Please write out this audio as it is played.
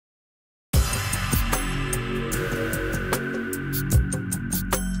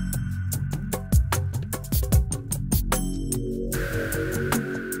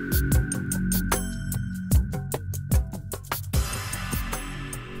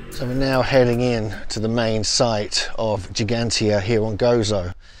So we're now heading in to the main site of Ggantija here on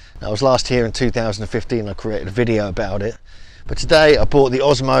Gozo. Now, I was last here in 2015, I created a video about it. But today I brought the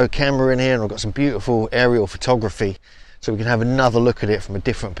Osmo camera in here and I've got some beautiful aerial photography so we can have another look at it from a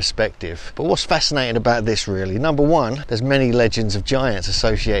different perspective. But what's fascinating about this really, number one, there's many legends of giants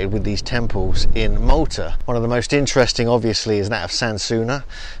associated with these temples in Malta. One of the most interesting obviously is that of Sansuna,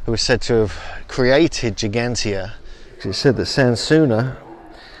 who is said to have created Ggantija. It's said that Sansuna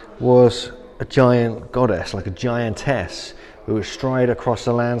was a giant goddess, like a giantess, who would stride across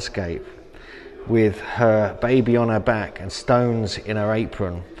the landscape with her baby on her back and stones in her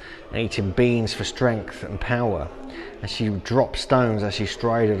apron, and eating beans for strength and power. And she would drop stones as she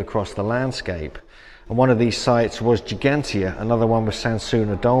strided across the landscape. And one of these sites was Ggantija, another one was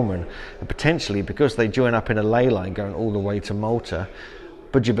Sansuna Dolmen, and potentially, because they join up in a ley line going all the way to Malta,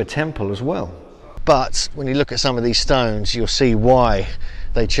 Budjiba Temple as well. But when you look at some of these stones, you'll see why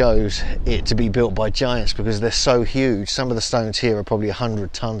they chose it to be built by giants, because they're so huge. Some of the stones here are probably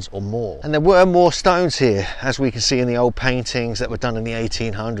 100 tons or more. And there were more stones here, as we can see in the old paintings that were done in the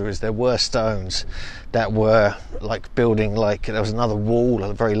 1800s. There were stones that were like building, like there was another wall,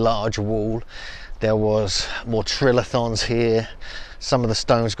 a very large wall. There was more trilithons here. Some of the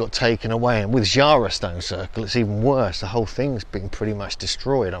stones got taken away, and with Jara stone circle it's even worse. The whole thing's been pretty much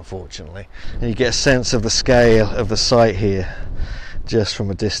destroyed, unfortunately. And you get a sense of the scale of the site here just from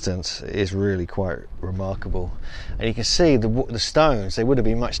a distance. It is really quite remarkable. And you can see the stones, they would have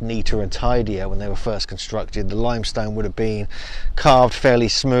been much neater and tidier when they were first constructed. The limestone would have been carved fairly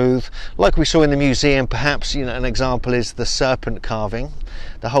smooth, like we saw in the museum. Perhaps, you know, an example is the serpent carving.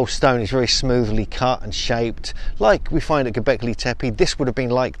 The whole stone is very smoothly cut and shaped, like we find at Göbekli Tepe. This would have been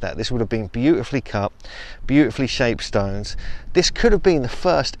like that. This would have been beautifully cut, beautifully shaped stones. This could have been the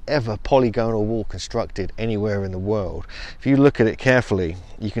first ever polygonal wall constructed anywhere in the world. If you look at it carefully,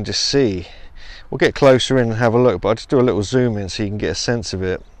 you can just see. We'll get closer in and have a look, but I'll just do a little zoom in so you can get a sense of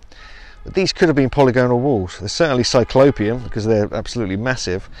it. But these could have been polygonal walls. They're certainly cyclopean because they're absolutely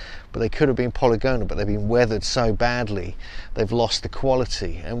massive, but they could have been polygonal, but they've been weathered so badly they've lost the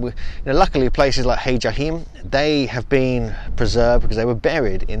quality. And luckily places like Hejahim, they have been preserved because they were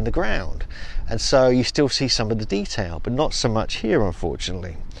buried in the ground, and so you still see some of the detail, but not so much here,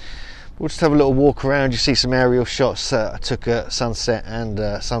 unfortunately. We'll just have a little walk around. You see some aerial shots I took at sunset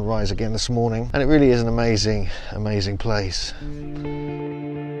and sunrise again this morning, and it really is an amazing place.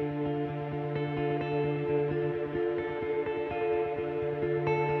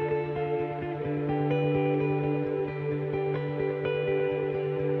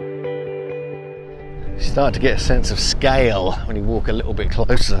 You start to get a sense of scale when you walk a little bit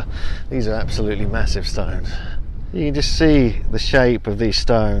closer. These are absolutely massive stones. You can just see the shape of these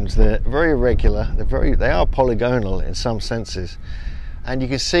stones. They're very irregular. They are polygonal in some senses, and you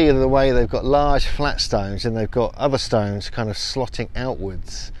can see the way they've got large flat stones and they've got other stones kind of slotting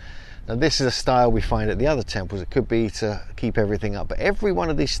outwards. Now this is a style we find at the other temples. It could be to keep everything up, but every one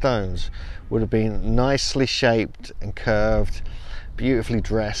of these stones would have been nicely shaped and curved, beautifully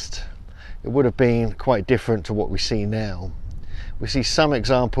dressed. It would have been quite different to what we see now. We see some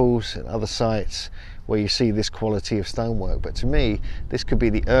examples at other sites where you see this quality of stonework, but to me this could be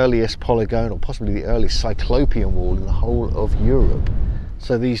the earliest polygonal, possibly the earliest cyclopean wall in the whole of Europe.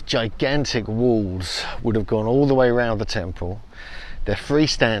 So these gigantic walls would have gone all the way around the temple. They're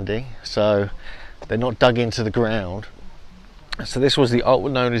freestanding, so they're not dug into the ground. So this was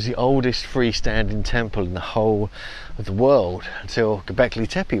known as the oldest freestanding temple in the whole of the world until Göbekli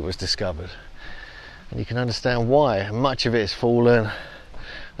Tepe was discovered. And you can understand why. Much of it has fallen.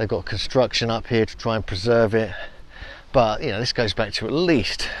 They've got construction up here to try and preserve it. But this goes back to at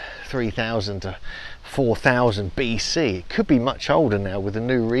least 3000 to 4000 BC. It could be much older now with the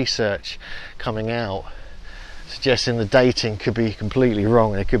new research coming out, suggesting the dating could be completely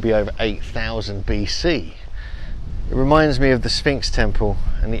wrong. It could be over 8000 BC. It reminds me of the Sphinx temple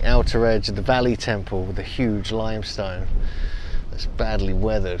and the outer edge of the Valley temple with the huge limestone that's badly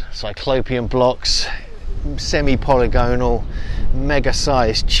weathered. Cyclopean blocks, semi-polygonal,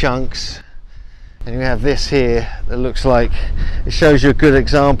 mega-sized chunks. And you have this here that looks like, it shows you a good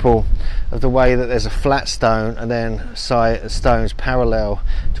example of the way that there's a flat stone and then stones parallel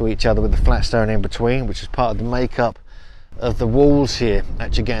to each other with the flat stone in between, which is part of the makeup of the walls here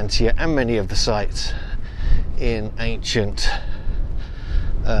at Ggantija and many of the sites in ancient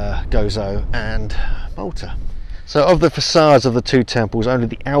Gozo and Malta. So of the facades of the two temples, only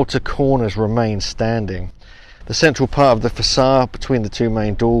the outer corners remain standing. The central part of the facade between the two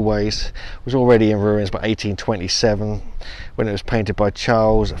main doorways was already in ruins by 1827 when it was painted by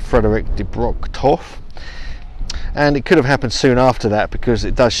Charles Frederick de Brocteaux. And it could have happened soon after that, because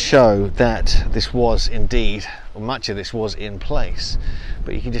it does show that this was indeed, or much of this was in place.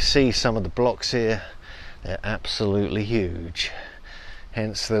 But you can just see some of the blocks here. They're absolutely huge,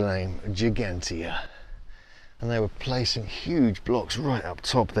 hence the name Ġgantija. And they were placing huge blocks right up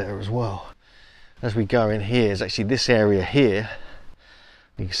top there as well. As we go in here, is actually this area here.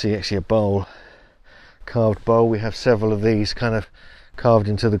 You can see actually a bowl, carved bowl. We have several of these kind of carved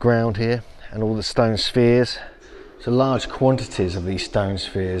into the ground here, and all the stone spheres. So large quantities of these stone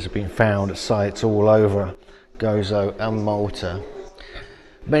spheres have been found at sites all over Gozo and Malta.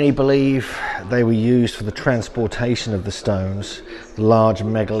 Many believe they were used for the transportation of the stones, the large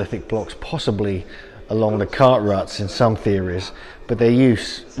megalithic blocks, possibly along the cart ruts in some theories, but their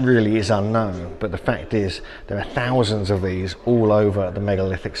use really is unknown. But the fact is, there are thousands of these all over the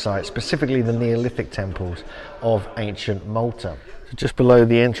megalithic sites, specifically the Neolithic temples of ancient Malta. So just below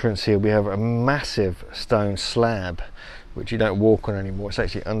the entrance here, we have a massive stone slab, which you don't walk on anymore. It's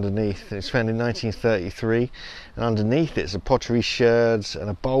actually underneath. It's found in 1933, and underneath it's a pottery sherds and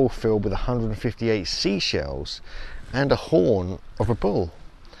a bowl filled with 158 seashells and a horn of a bull.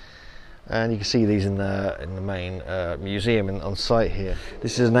 And you can see these in the main museum on site here.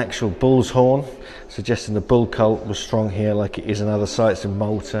 This is an actual bull's horn, suggesting the bull cult was strong here, like it is in other sites in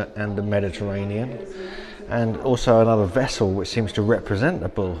Malta and the Mediterranean. And also another vessel which seems to represent the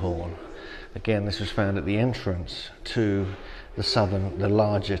bull horn. Again, this was found at the entrance to the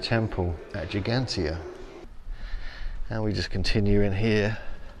larger temple at Ggantija. And we just continue in here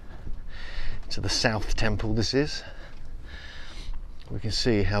to the south temple. This is. We can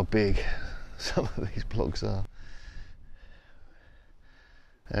see how big some of these blocks are.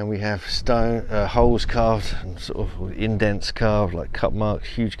 And we have stone holes carved and sort of indents carved, like cut marks,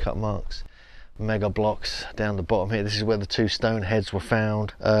 huge cut marks. Mega blocks down the bottom here. This is where the two stone heads were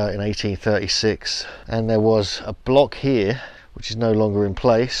found in 1836. And there was a block here which is no longer in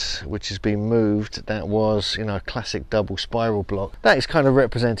place, which has been moved. That was, you know, a classic double spiral block. That is kind of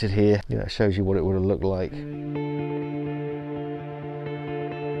represented here. You know, it shows you what it would have looked like.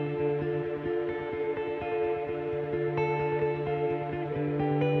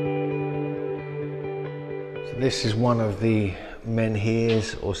 This is one of the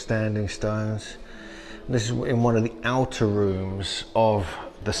menhirs or standing stones. This is in one of the outer rooms of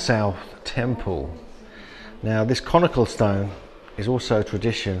the South Temple. Now, this conical stone is also a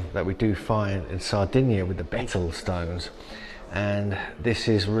tradition that we do find in Sardinia with the betel stones, and this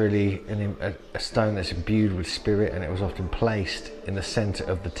is really a stone that's imbued with spirit, and it was often placed in the center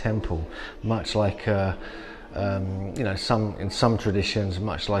of the temple, much like you know, in some traditions,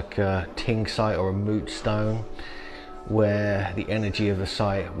 much like a ting site or a moot stone, where the energy of the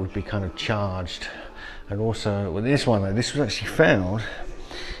site would be kind of charged. And also with this one, though, this was actually found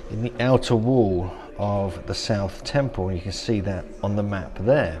in the outer wall of the South Temple. You can see that on the map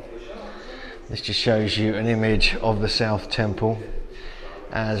there. This just shows you an image of the South Temple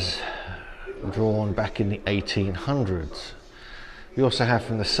as drawn back in the 1800s. We also have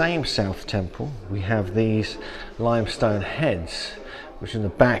from the same South Temple, we have these limestone heads, which are in the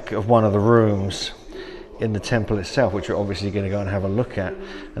back of one of the rooms in the temple itself, which we're obviously going to go and have a look at.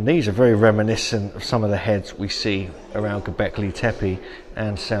 And these are very reminiscent of some of the heads we see around Göbekli Tepe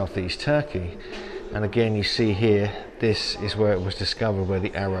and southeast Turkey. And again, you see here, this is where it was discovered, where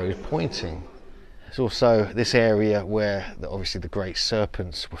the arrow is pointing. There's also this area where obviously the great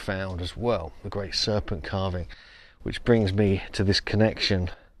serpents were found as well, the great serpent carving. Which brings me to this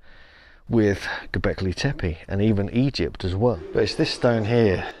connection with Göbekli Tepe and even Egypt as well. But it's this stone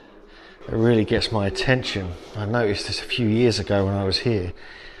here that really gets my attention. I noticed this a few years ago when I was here,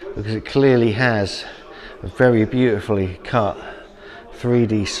 because it clearly has a very beautifully cut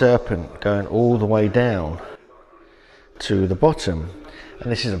 3D serpent going all the way down to the bottom.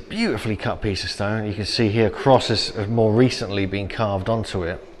 And this is a beautifully cut piece of stone. You can see here crosses have more recently been carved onto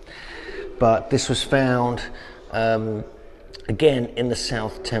it. But this was found again in the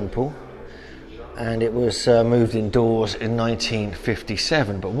South Temple, and it was moved indoors in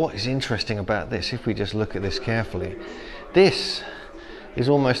 1957. But what is interesting about this, if we just look at this carefully, this is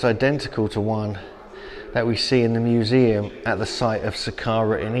almost identical to one that we see in the museum at the site of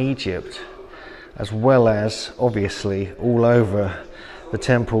Saqqara in Egypt, as well as obviously all over the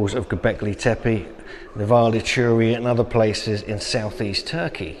temples of Göbekli Tepe, Megalithomania and other places in southeast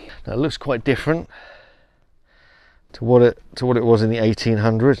Turkey. Now it looks quite different to what it was in the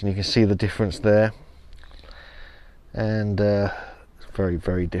 1800s, and you can see the difference there. And it's very,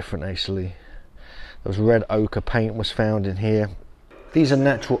 very different actually. There was red ochre paint was found in here. These are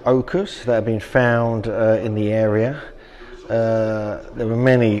natural ochres that have been found in the area. there were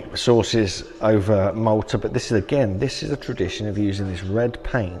many sources over Malta, but this is a tradition of using this red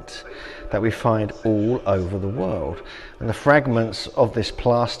paint that we find all over the world. And the fragments of this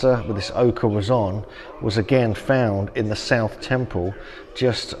plaster where this ochre was on was again found in the South Temple,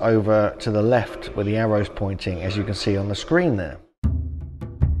 just over to the left where the arrow's pointing, as you can see on the screen there.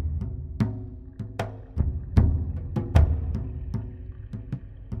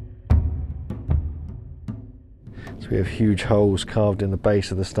 So we have huge holes carved in the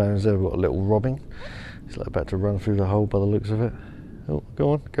base of the stones there. We've got a little robbing. He's like about to run through the hole by the looks of it. Oh,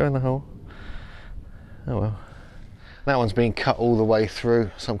 go on, go in the hole. Oh well. That one's been cut all the way through.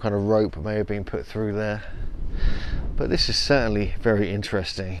 Some kind of rope may have been put through there. But this is certainly very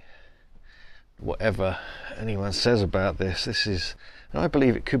interesting. Whatever anyone says about this, and I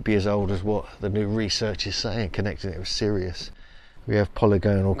believe it could be as old as what the new research is saying, connecting it with Sirius. We have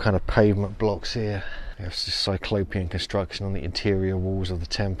polygonal kind of pavement blocks here. We have this cyclopean construction on the interior walls of the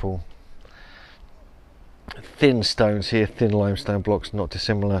temple. Thin stones here, thin limestone blocks, not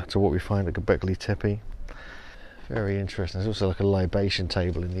dissimilar to what we find at Göbekli Tepe. Very interesting. There's also like a libation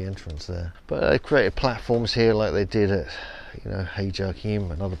table in the entrance there. But they created platforms here like they did at,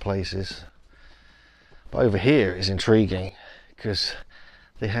 Ġgantija and other places. But over here is intriguing because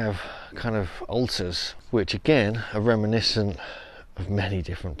they have kind of altars, which again are reminiscent of many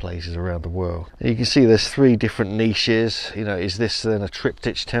different places around the world. And you can see there's 3 different niches. Is this then a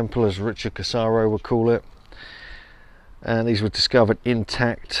triptych temple, as Richard Casaro would call it? And these were discovered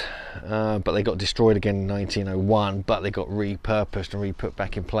intact, but they got destroyed again in 1901, but they got repurposed and re-put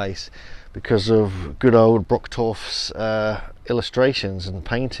back in place because of good old Brocktorff's illustrations and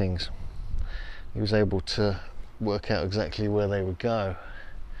paintings. He was able to work out exactly where they would go.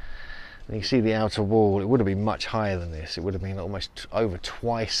 And you see the outer wall, it would have been much higher than this. It would have been almost over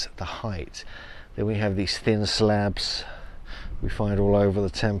twice the height. Then we have these thin slabs we find all over the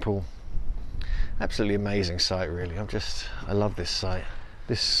temple. Absolutely amazing site, really. I love this site.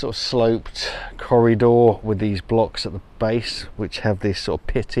 This sort of sloped corridor with these blocks at the base, which have this sort of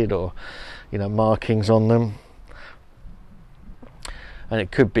pitted or, markings on them. And it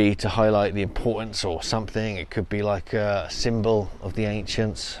could be to highlight the importance or something. It could be like a symbol of the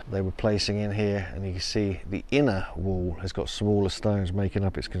ancients they were placing in here. And you can see the inner wall has got smaller stones making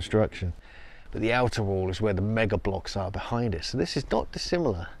up its construction. But the outer wall is where the mega blocks are behind it. So this is not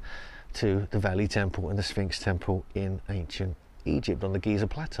dissimilar to the Valley Temple and the Sphinx Temple in ancient Egypt on the Giza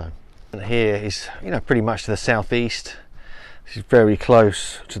Plateau. And here is, pretty much to the southeast. This is very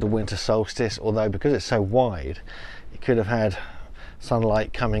close to the winter solstice, although because it's so wide, it could have had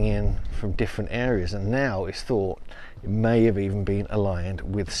sunlight coming in from different areas, and now it's thought it may have even been aligned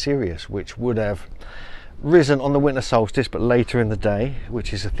with Sirius, which would have risen on the winter solstice but later in the day,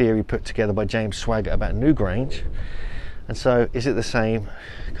 which is a theory put together by James Swaggart about Newgrange. And so is it the same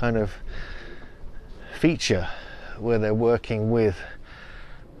kind of feature where they're working with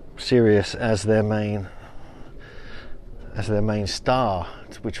Sirius as their main star,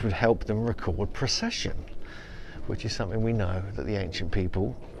 which would help them record precession, which is something we know that the ancient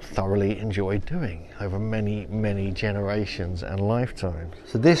people thoroughly enjoyed doing over many generations and lifetimes.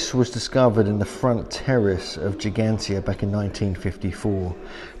 So this was discovered in the front terrace of Ġgantija back in 1954.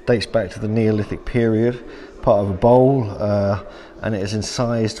 Dates back to the Neolithic period, part of a bowl, and it is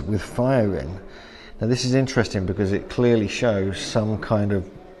incised with fire in. Now this is interesting because it clearly shows some kind of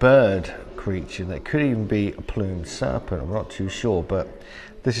bird creature. That could even be a plumed serpent, I'm not too sure, but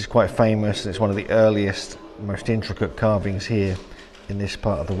this is quite famous. It's one of the earliest, most intricate carvings here in this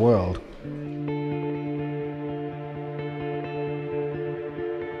part of the world.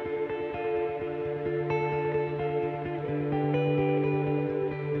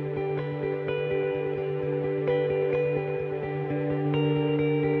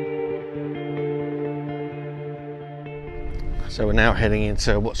 So we're now heading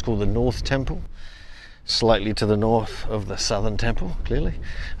into what's called the North Temple, slightly to the north of the Southern Temple, clearly.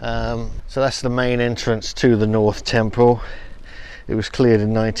 So that's the main entrance to the North Temple. It was cleared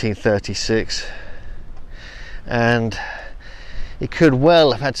in 1936, and it could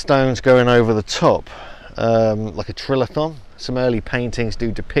well have had stones going over the top, like a trilithon. Some early paintings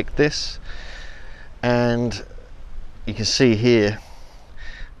do depict this, and you can see here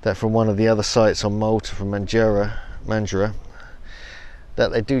that from one of the other sites on Malta, from Mandurah,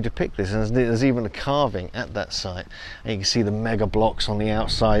 that they do depict this, and there's even a carving at that site, and you can see the mega blocks on the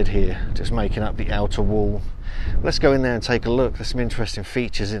outside here just making up the outer wall. Let's go in there and take a look. There's some interesting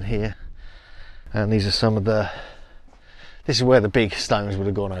features in here, and these are some of the, this is where the big stones would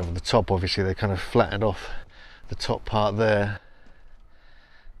have gone over the top. Obviously they kind of flattened off the top part there.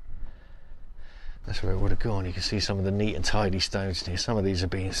 That's where it would have gone. You can see some of the neat and tidy stones in here. Some of these are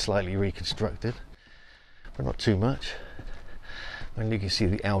being slightly reconstructed, but not too much. And you can see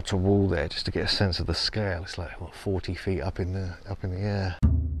the outer wall there, just to get a sense of the scale. It's like, what, 40 feet up in the air.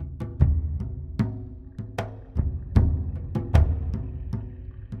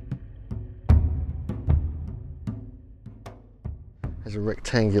 There's a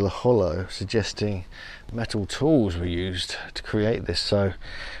rectangular hollow suggesting metal tools were used to create this. So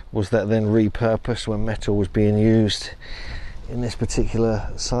was that then repurposed when metal was being used in this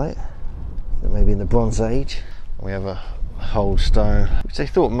particular site? Maybe in the Bronze Age. We have a whole stone which they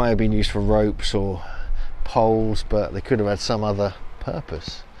thought may have been used for ropes or poles, but they could have had some other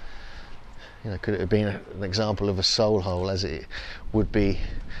purpose. You know, could it have been an example of a soul hole, as it would be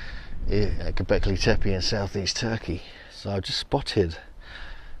at Göbekli Tepe in southeast Turkey? So I've just spotted,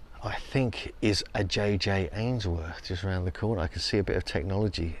 I think, is a J.J. Ainsworth just around the corner. I can see a bit of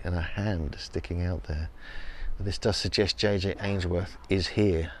technology and a hand sticking out there. But this does suggest J.J. Ainsworth is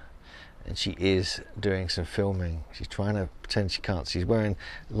here, and she is doing some filming. She's trying to pretend she can't. She's wearing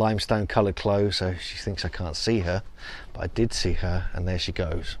limestone coloured clothes, so she thinks I can't see her, but I did see her, and there she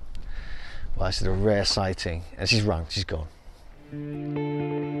goes. Well, this is a rare sighting, and she's run, she's gone.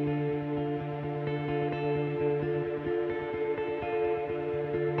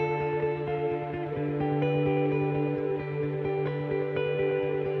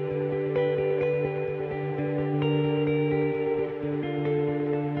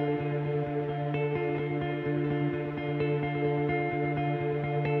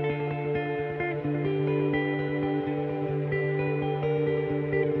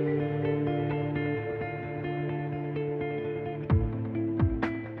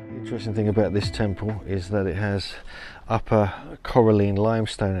 The interesting thing about this temple is that it has upper coralline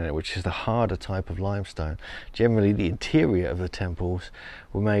limestone in it, which is the harder type of limestone. Generally the interior of the temples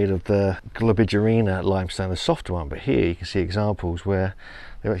were made of the Globigerina limestone, the softer one, but here you can see examples where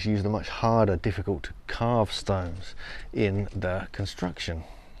they actually use the much harder, difficult to carve stones in the construction.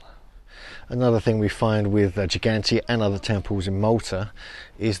 Another thing we find with Ggantija and other temples in Malta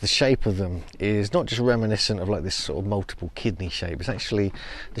is the shape of them is not just reminiscent of like this sort of multiple kidney shape. It's actually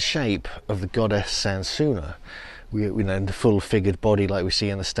the shape of the goddess Sansuna. We know, the full figured body like we see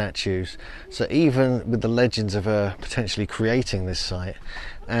in the statues. So even with the legends of her potentially creating this site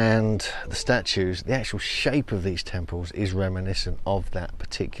and the statues, the actual shape of these temples is reminiscent of that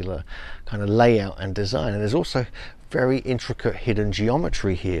particular kind of layout and design. And there's also very intricate hidden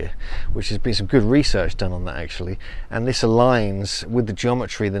geometry here, which has been some good research done on that actually, and this aligns with the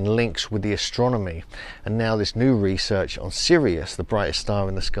geometry, then links with the astronomy, and now this new research on Sirius, the brightest star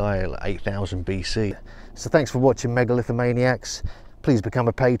in the sky at 8000 BC. So thanks for watching Megalithomaniacs. Please become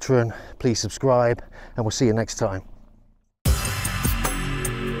a patron, please subscribe, and we'll see you next time.